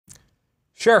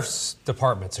Sheriff's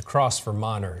departments across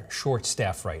Vermont are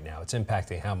short-staffed right now. It's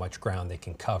impacting how much ground they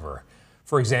can cover.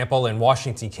 For example, in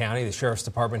Washington County, the Sheriff's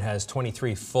Department has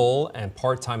 23 full and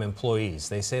part-time employees.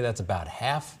 They say that's about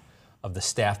half of the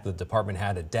staff the department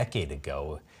had a decade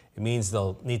ago. It means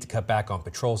they'll need to cut back on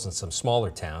patrols in some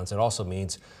smaller towns. It also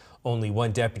means only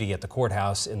one deputy at the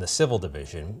courthouse in the civil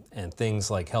division, and things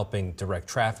like helping direct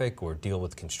traffic or deal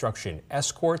with construction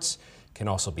escorts can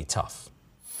also be tough.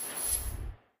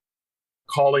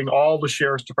 Calling all the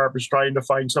sheriff's departments, trying to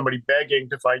find somebody, begging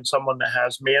to find someone that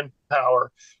has manpower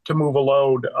to move a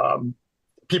load.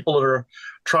 People that are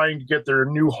trying to get their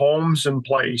new homes in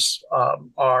place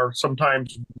are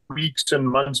sometimes weeks and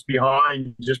months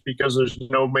behind just because there's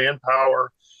no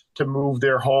manpower to move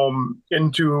their home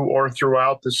into or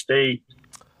throughout the state.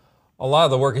 A lot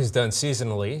of the work is done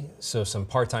seasonally, so some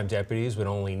part-time deputies would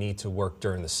only need to work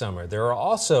during the summer. There are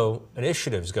also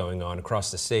initiatives going on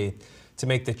across the state to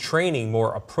make the training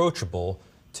more approachable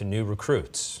to new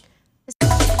recruits.